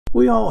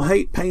We all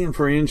hate paying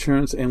for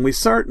insurance, and we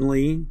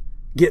certainly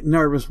get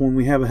nervous when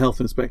we have a health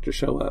inspector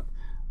show up.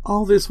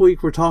 All this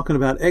week, we're talking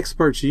about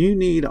experts you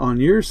need on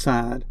your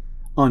side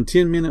on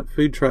 10-minute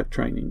food truck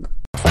training.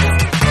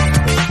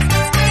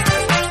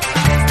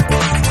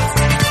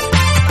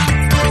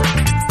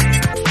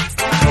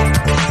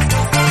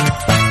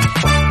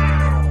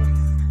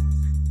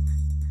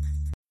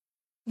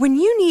 When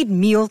you need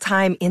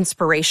mealtime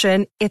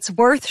inspiration, it's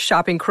worth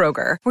shopping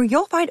Kroger, where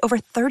you'll find over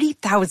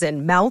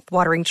 30,000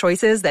 mouth-watering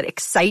choices that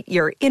excite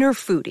your inner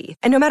foodie.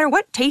 And no matter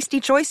what tasty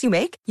choice you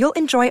make, you'll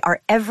enjoy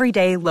our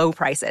everyday low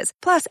prices,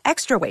 plus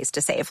extra ways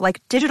to save,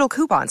 like digital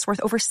coupons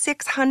worth over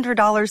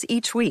 $600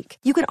 each week.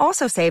 You can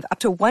also save up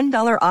to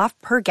 $1 off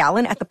per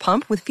gallon at the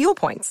pump with fuel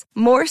points.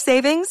 More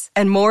savings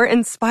and more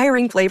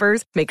inspiring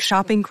flavors make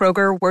shopping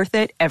Kroger worth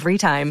it every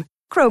time.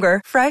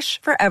 Kroger,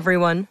 fresh for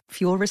everyone.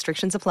 Fuel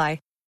restrictions apply.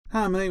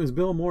 Hi, my name is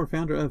Bill Moore,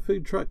 founder of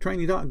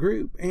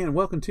FoodTruckTraining.group, and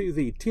welcome to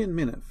the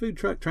 10-Minute Food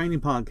Truck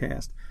Training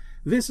Podcast.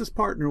 This is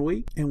Partner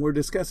Week, and we're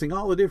discussing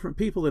all the different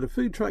people that a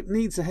food truck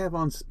needs to have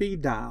on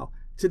speed dial.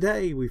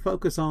 Today, we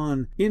focus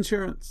on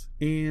insurance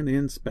and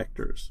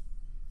inspectors.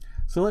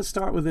 So let's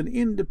start with an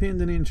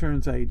independent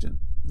insurance agent.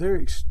 They're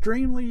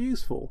extremely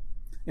useful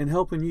in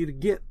helping you to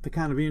get the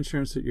kind of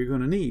insurance that you're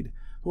going to need.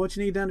 But what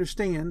you need to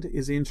understand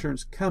is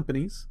insurance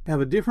companies have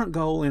a different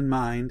goal in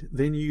mind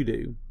than you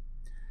do.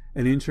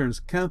 An insurance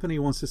company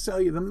wants to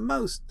sell you the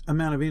most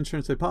amount of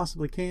insurance they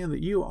possibly can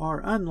that you are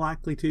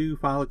unlikely to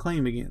file a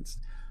claim against,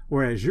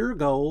 whereas your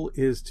goal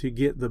is to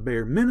get the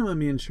bare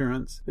minimum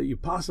insurance that you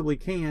possibly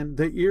can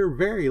that you're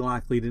very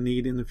likely to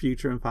need in the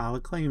future and file a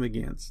claim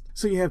against.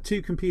 So you have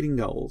two competing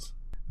goals.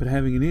 But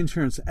having an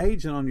insurance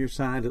agent on your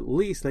side, at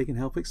least they can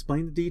help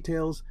explain the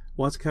details,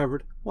 what's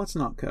covered, what's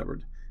not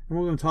covered. And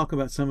we're going to talk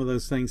about some of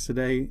those things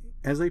today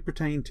as they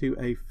pertain to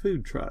a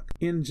food truck.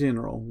 In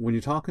general, when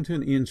you're talking to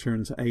an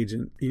insurance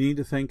agent, you need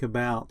to think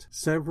about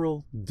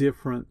several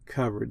different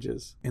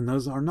coverages, and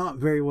those are not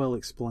very well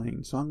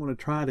explained, so I'm going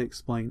to try to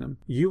explain them.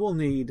 You will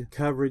need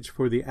coverage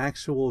for the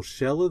actual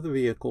shell of the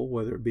vehicle,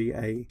 whether it be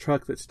a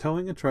truck that's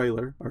towing a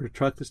trailer, or a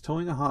truck that's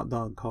towing a hot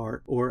dog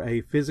cart, or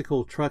a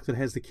physical truck that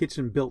has the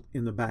kitchen built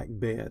in the back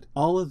bed.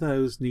 All of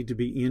those need to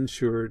be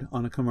insured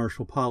on a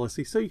commercial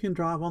policy so you can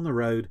drive on the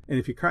road, and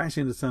if you crash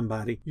into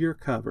somebody, you're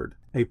covered.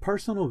 A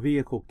personal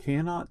vehicle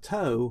cannot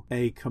tow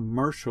a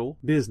commercial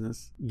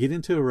business, get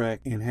into a wreck,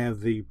 and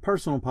have the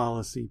personal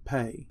policy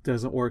pay. It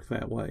doesn't work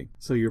that way.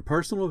 So your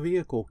personal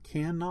vehicle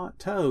cannot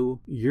tow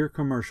your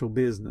commercial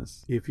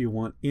business if you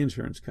want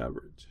insurance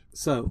coverage.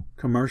 So,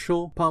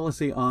 commercial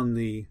policy on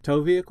the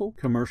tow vehicle,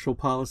 commercial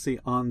policy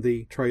on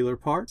the trailer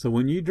part. So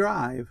when you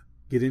drive,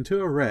 get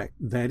into a wreck,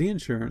 that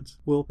insurance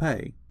will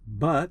pay.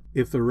 But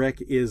if the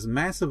wreck is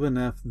massive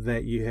enough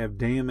that you have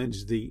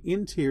damaged the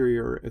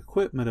interior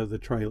equipment of the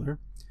trailer,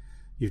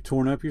 you've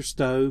torn up your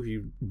stove,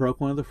 you broke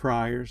one of the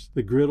fryers,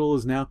 the griddle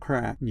is now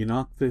cracked, you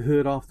knocked the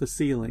hood off the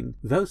ceiling,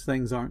 those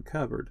things aren't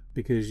covered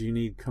because you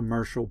need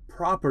commercial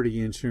property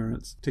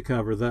insurance to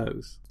cover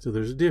those. So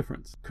there's a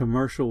difference.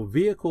 Commercial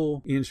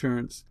vehicle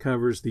insurance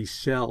covers the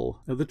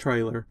shell of the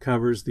trailer,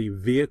 covers the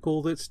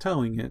vehicle that's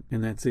towing it,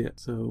 and that's it.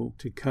 So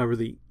to cover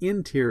the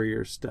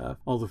interior stuff,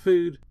 all the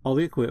food, all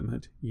the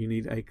equipment, you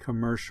need a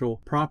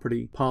commercial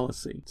property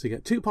policy. So you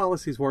got two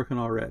policies working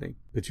already.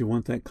 But you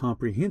want that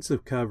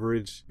comprehensive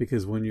coverage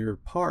because when you're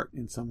parked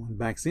and someone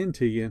backs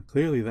into you,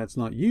 clearly that's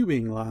not you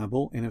being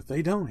liable. And if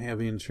they don't have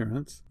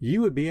insurance,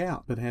 you would be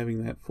out. But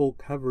having that full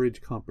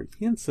coverage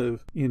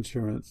comprehensive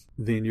insurance,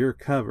 then you're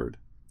covered.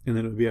 And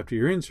then it would be up to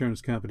your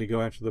insurance company to go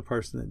after the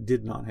person that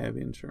did not have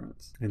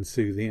insurance and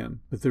sue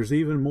them. But there's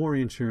even more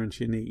insurance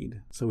you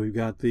need. So we've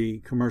got the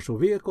commercial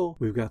vehicle,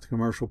 we've got the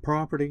commercial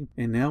property,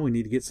 and now we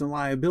need to get some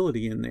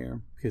liability in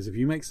there. Because if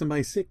you make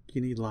somebody sick, you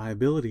need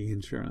liability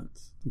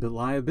insurance. But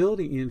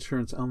liability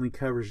insurance only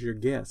covers your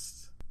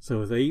guests.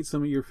 So if they eat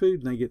some of your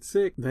food and they get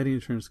sick, that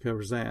insurance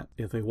covers that.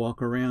 If they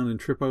walk around and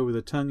trip over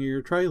the tongue of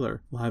your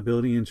trailer,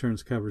 liability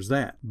insurance covers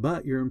that.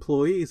 But your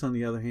employees, on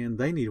the other hand,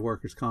 they need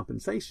workers'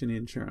 compensation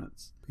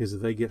insurance. Because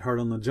if they get hurt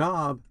on the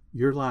job,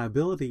 your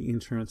liability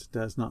insurance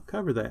does not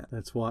cover that.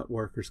 That's what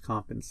workers'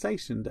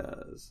 compensation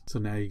does. So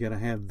now you got to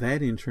have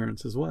that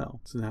insurance as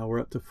well. So now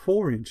we're up to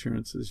 4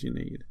 insurances you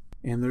need.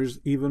 And there's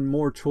even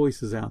more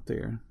choices out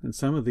there. And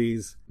some of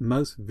these,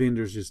 most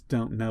vendors just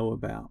don't know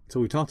about.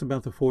 So we talked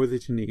about the 4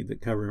 that you need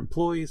that cover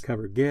employees,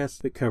 cover guests,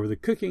 that cover the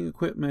cooking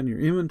equipment, your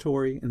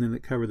inventory, and then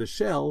that cover the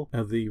shell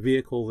of the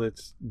vehicle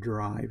that's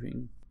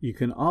driving. You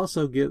can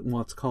also get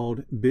what's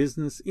called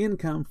business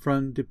income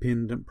from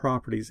dependent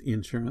properties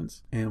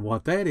insurance. And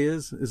what that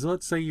is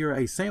let's say you're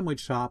a sandwich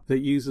shop that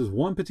uses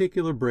one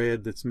particular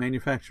bread that's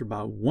manufactured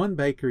by one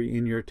bakery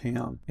in your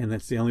town, and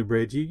that's the only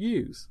bread you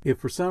use. If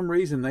for some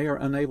reason they are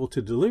unable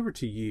to deliver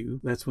to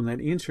you, that's when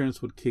that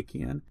insurance would kick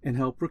in and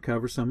help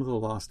recover some of the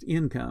lost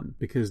income,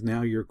 because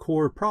now your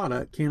core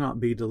product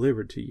cannot be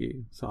delivered to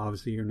you. So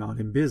obviously you're not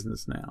in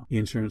business now.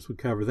 Insurance would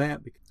cover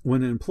that.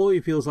 When an employee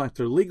feels like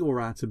their legal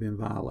rights have been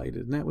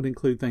violated, now that would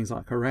include things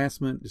like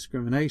harassment,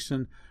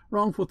 discrimination,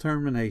 wrongful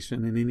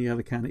termination, and any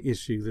other kind of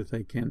issue that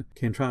they can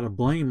try to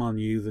blame on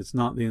you that's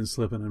not then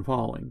slipping and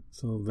falling.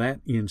 So that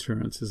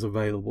insurance is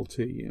available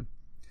to you.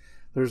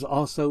 There's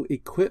also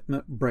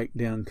equipment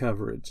breakdown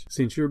coverage.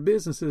 Since your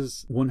business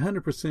is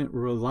 100%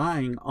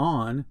 relying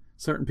on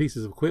certain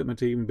pieces of equipment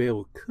to even be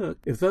able to cook,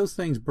 if those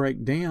things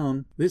break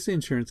down, this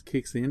insurance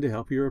kicks in to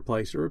help you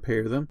replace or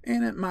repair them,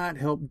 and it might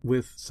help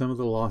with some of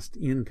the lost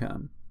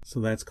income. So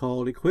that's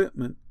called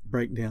equipment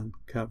breakdown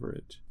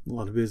coverage. A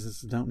lot of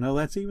businesses don't know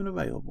that's even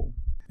available.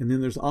 And then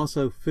there's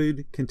also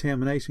food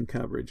contamination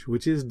coverage,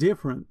 which is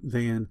different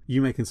than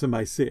you making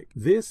somebody sick.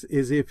 This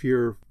is if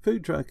your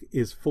food truck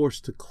is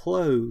forced to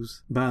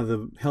close by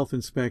the health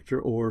inspector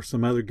or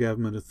some other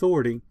government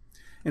authority,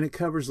 and it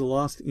covers the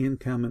lost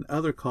income and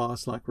other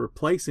costs like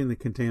replacing the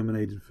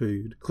contaminated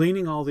food,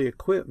 cleaning all the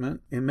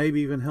equipment, and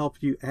maybe even help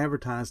you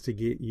advertise to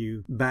get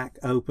you back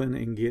open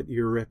and get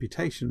your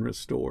reputation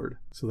restored.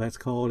 So that's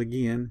called,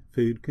 again,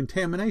 food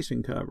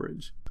contamination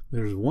coverage.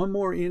 There's one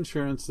more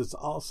insurance that's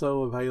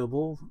also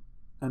available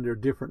under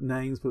different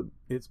names, but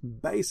it's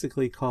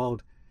basically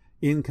called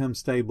income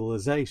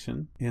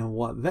stabilization. And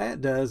what that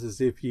does is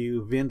if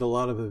you vend a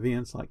lot of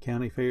events like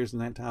county fairs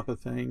and that type of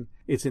thing,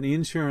 it's an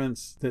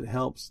insurance that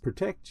helps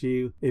protect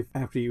you if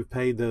after you've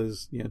paid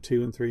those, $2,000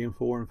 and $3,000 and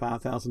 $4,000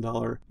 and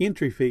 $5,000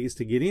 entry fees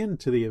to get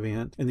into the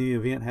event, and the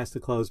event has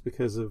to close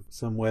because of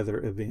some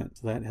weather event.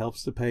 So that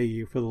helps to pay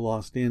you for the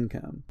lost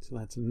income. So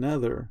that's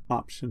another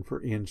option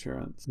for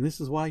insurance. And this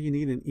is why you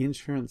need an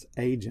insurance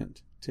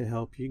agent to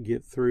help you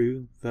get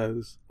through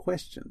those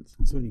questions.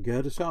 So when you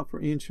go to shop for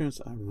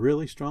insurance, I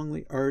really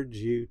strongly urge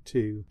you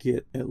to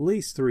get at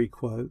least 3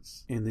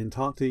 quotes and then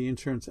talk to the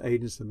insurance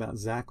agents about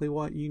exactly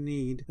what you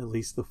need, at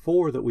least the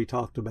 4 that we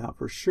talked about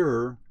for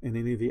sure, and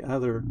any of the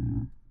other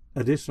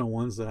additional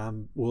ones that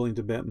I'm willing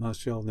to bet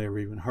most y'all never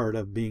even heard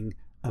of being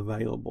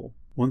available.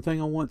 One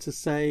thing I want to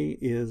say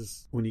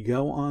is when you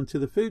go on to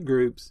the food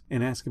groups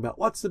and ask about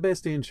what's the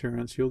best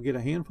insurance, you'll get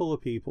a handful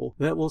of people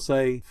that will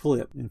say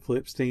FLIP. And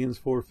FLIP stands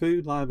for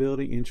Food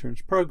Liability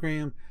Insurance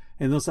Program.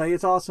 And they'll say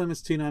it's awesome,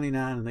 it's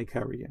 $2.99, and they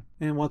cover you.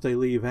 And what they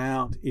leave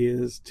out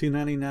is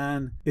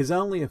 $2.99 is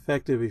only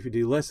effective if you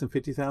do less than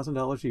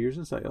 $50,000 a year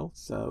in sales.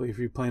 So if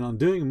you plan on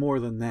doing more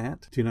than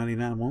that,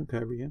 $2.99 won't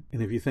cover you.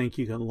 And if you think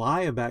you can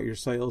lie about your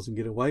sales and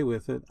get away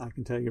with it, I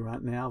can tell you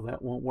right now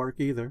that won't work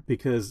either,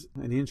 because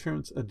an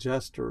insurance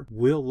adjuster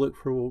will look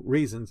for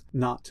reasons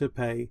not to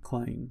pay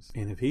claims.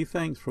 And if he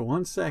thinks for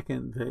 1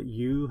 second that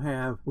you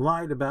have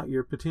lied about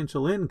your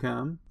potential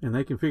income, and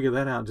they can figure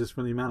that out just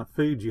from the amount of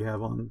food you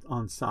have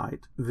on site,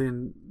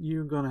 then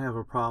you're going to have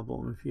a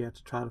problem if you have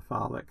to try to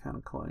file that kind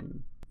of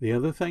claim. The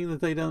other thing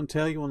that they don't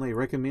tell you when they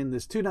recommend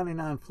this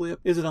 $2.99 FLIP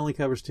is it only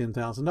covers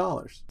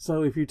 $10,000.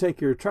 So if you take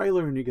your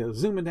trailer and you go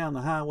zooming down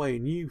the highway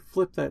and you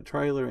flip that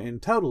trailer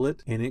and total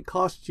it, and it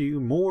costs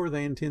you more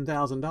than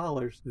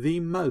 $10,000,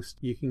 the most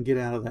you can get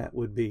out of that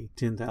would be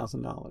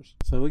 $10,000.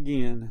 So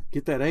again,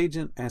 get that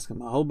agent, ask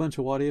them a whole bunch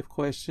of what-if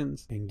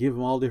questions, and give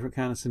them all different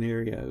kind of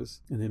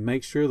scenarios. And then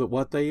make sure that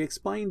what they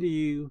explain to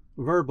you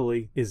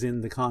verbally is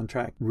in the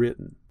contract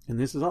written. And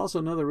this is also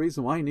another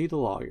reason why you need a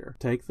lawyer.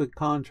 Take the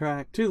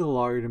contract to the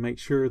lawyer to make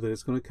sure that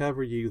it's going to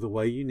cover you the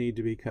way you need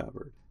to be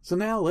covered. So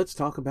now let's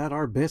talk about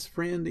our best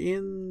friend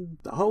in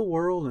the whole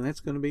world, and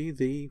that's going to be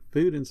the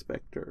food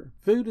inspector.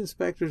 Food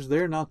inspectors,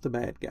 they're not the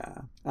bad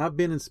guy. I've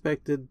been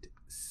inspected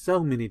so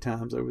many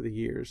times over the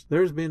years.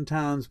 There's been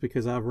times,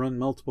 because I've run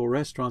multiple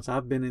restaurants,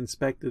 I've been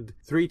inspected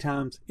 3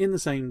 times in the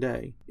same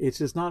day. It's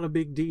just not a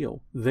big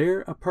deal.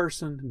 They're a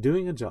person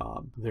doing a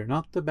job. They're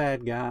not the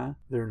bad guy.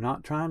 They're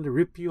not trying to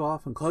rip you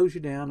off and close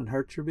you down and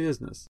hurt your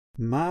business.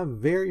 My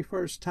very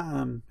first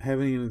time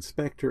having an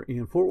inspector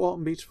in Fort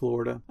Walton Beach,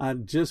 Florida,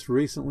 I'd just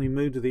recently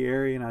moved to the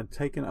area and I'd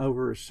taken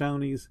over a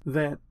Shoney's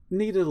that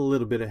needed a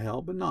little bit of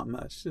help, but not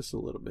much, just a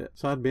little bit.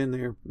 So I'd been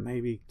there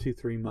maybe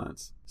 2-3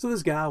 months. So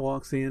this guy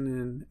walks in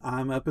and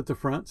I'm up at the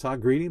front, so I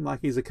greet him like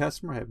he's a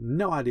customer. I have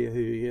no idea who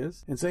he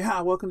is, and say,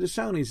 "Hi, welcome to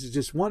Shoney's. Is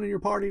just one in your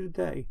party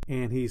today?"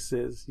 And he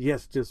says,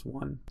 "Yes, just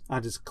one. I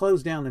just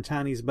closed down the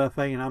Chinese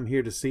buffet and I'm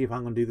here to see if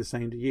I'm going to do the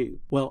same to you."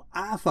 Well,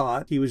 I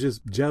thought he was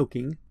just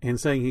joking and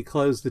saying he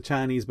closed the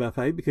Chinese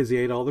buffet because he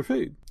ate all their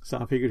food. So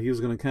I figured he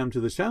was going to come to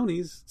the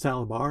Shoney's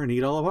salad bar and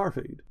eat all of our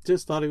food.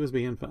 Just thought he was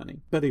being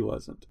funny, but he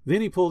wasn't.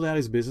 Then he pulled out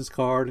his business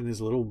card and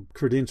his little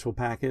credential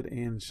packet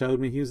and showed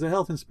me he was the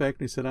health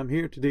inspector. He said, "I'm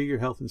here to do your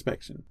health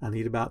inspection. I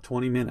need about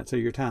 20 minutes of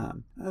your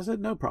time." I said,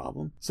 "No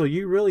problem. So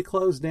you really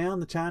closed down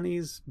the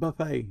Chinese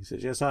buffet?" He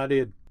says, "Yes, I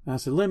did." I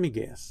said, "Let me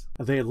guess.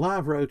 They had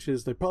live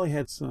roaches. They probably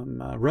had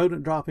some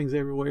rodent droppings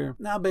everywhere.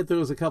 Now, I bet there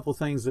was a couple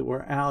things that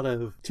were out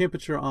of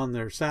temperature on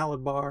their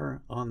salad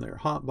bar, on their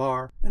hot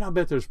bar, and I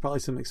bet there's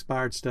probably some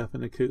expired stuff in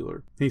the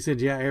cooler." He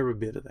said, "Yeah, every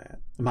bit of that.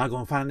 Am I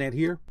going to find that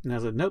here?" And I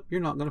said, "Nope, you're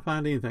not going to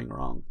find anything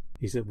wrong."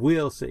 He said,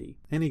 "We'll see."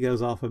 And he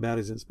goes off about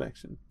his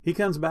inspection. He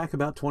comes back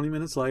about 20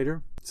 minutes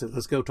later, said,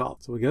 "Let's go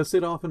talk." So we go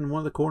sit off in one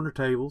of the corner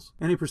tables,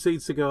 and he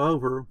proceeds to go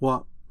over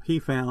what he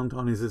found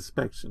on his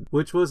inspection,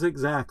 which was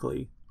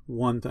exactly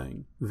one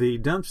thing. The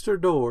dumpster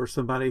door,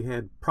 somebody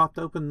had propped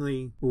open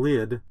the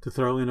lid to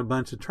throw in a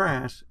bunch of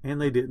trash,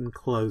 and they didn't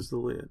close the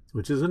lid,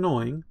 which is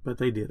annoying, but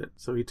they did it.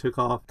 So he took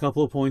off a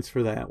couple of points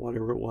for that,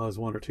 whatever it was,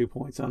 1 or 2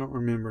 points. I don't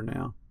remember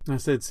now. I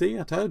said, see,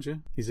 I told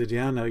you. He said,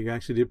 yeah, I know. You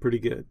actually did pretty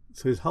good.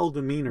 So his whole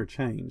demeanor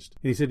changed.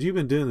 And he said, you've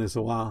been doing this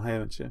a while,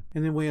 haven't you?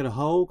 And then we had a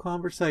whole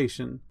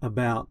conversation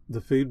about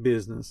the food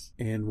business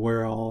and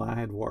where all I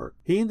had worked.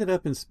 He ended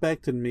up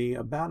inspecting me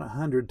about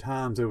 100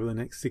 times over the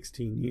next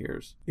 16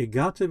 years. It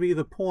got to be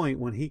the point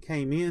when he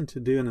came in to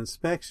do an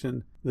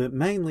inspection that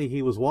mainly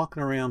he was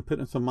walking around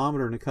putting a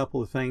thermometer in a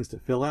couple of things to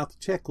fill out the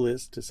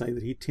checklist to say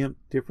that he temped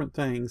different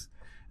things.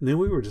 And then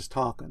we were just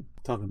talking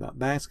about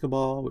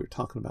basketball. We were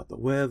talking about the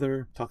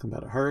weather, talking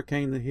about a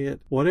hurricane that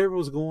hit. Whatever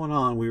was going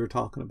on, we were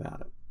talking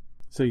about it.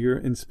 So your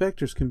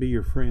inspectors can be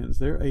your friends.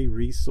 They're a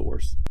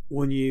resource.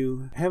 When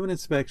you have an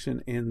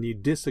inspection and you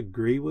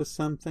disagree with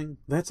something,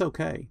 that's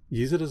okay.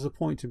 Use it as a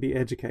point to be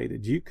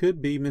educated. You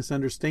could be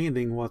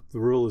misunderstanding what the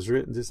rule is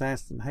written. Just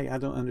ask them, hey, I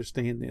don't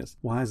understand this.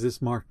 Why is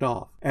this marked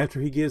off? After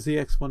he gives the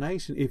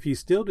explanation, if you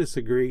still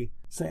disagree,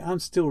 say, I'm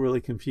still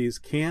really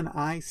confused. Can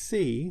I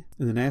see?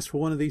 And then ask for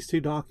one of these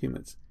two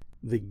documents.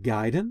 The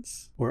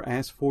guidance, or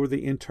ask for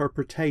the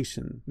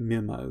interpretation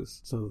memos.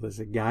 So there's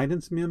a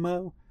guidance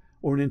memo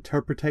or an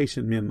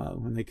interpretation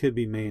memo, and they could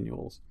be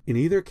manuals. In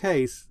either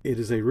case, it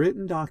is a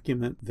written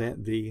document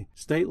that the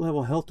state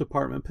level health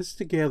department puts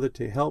together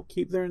to help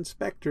keep their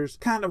inspectors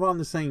kind of on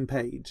the same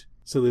page,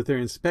 so that they're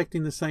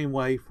inspecting the same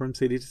way from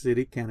city to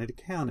city, county to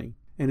county.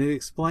 And it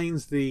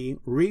explains the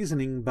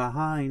reasoning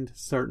behind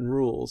certain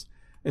rules,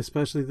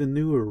 especially the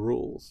newer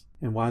rules,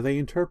 and why they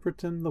interpret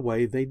them the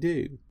way they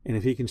do. And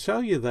if he can show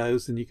you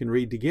those, then you can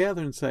read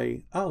together and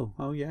say, oh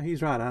yeah,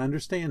 he's right, I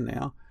understand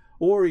now.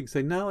 Or you can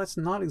say, no, that's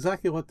not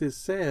exactly what this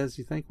says.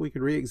 You think we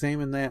could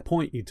re-examine that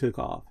point you took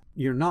off?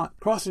 You're not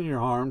crossing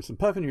your arms and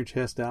puffing your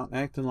chest out and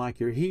acting like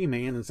you're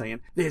He-Man and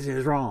saying, this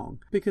is wrong,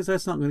 because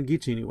that's not going to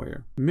get you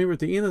anywhere. Remember, at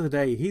the end of the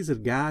day, he's a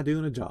guy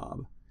doing a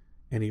job,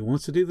 and he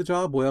wants to do the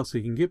job well so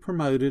he can get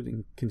promoted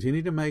and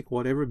continue to make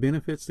whatever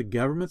benefits the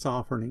government's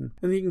offering him,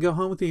 and then he can go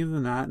home at the end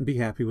of the night and be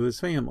happy with his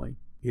family.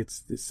 It's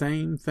the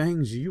same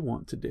things you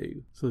want to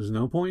do. So there's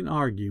no point in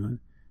arguing.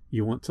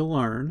 You want to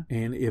learn,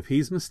 and if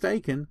he's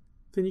mistaken,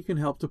 then you can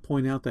help to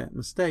point out that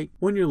mistake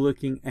when you're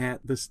looking at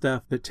the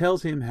stuff that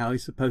tells him how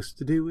he's supposed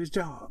to do his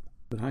job.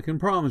 But I can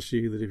promise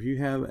you that if you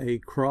have a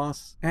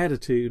cross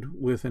attitude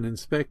with an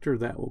inspector,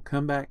 that will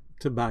come back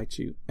to bite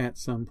you at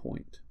some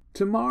point.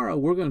 Tomorrow,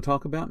 we're going to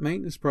talk about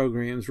maintenance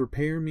programs,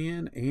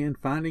 repairmen, and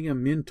finding a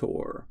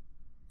mentor.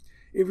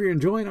 If you're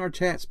enjoying our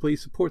chats,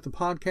 please support the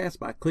podcast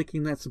by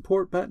clicking that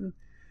support button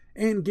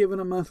and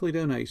giving a monthly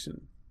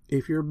donation.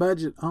 If your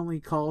budget only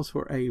calls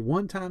for a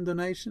one-time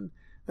donation,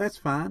 that's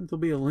fine. There'll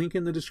be a link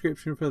in the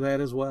description for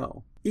that as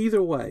well.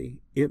 Either way,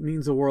 it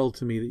means the world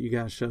to me that you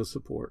guys show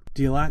support.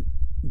 Do you like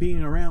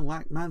being around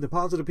like-minded,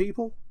 positive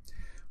people?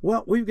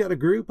 Well, we've got a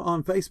group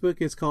on Facebook.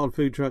 It's called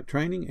Food Truck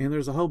Training, and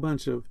there's a whole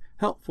bunch of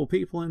helpful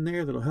people in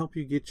there that'll help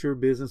you get your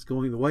business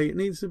going the way it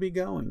needs to be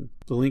going.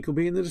 The link will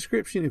be in the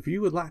description if you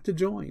would like to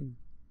join.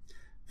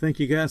 Thank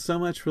you guys so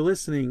much for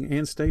listening,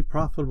 and stay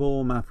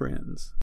profitable, my friends.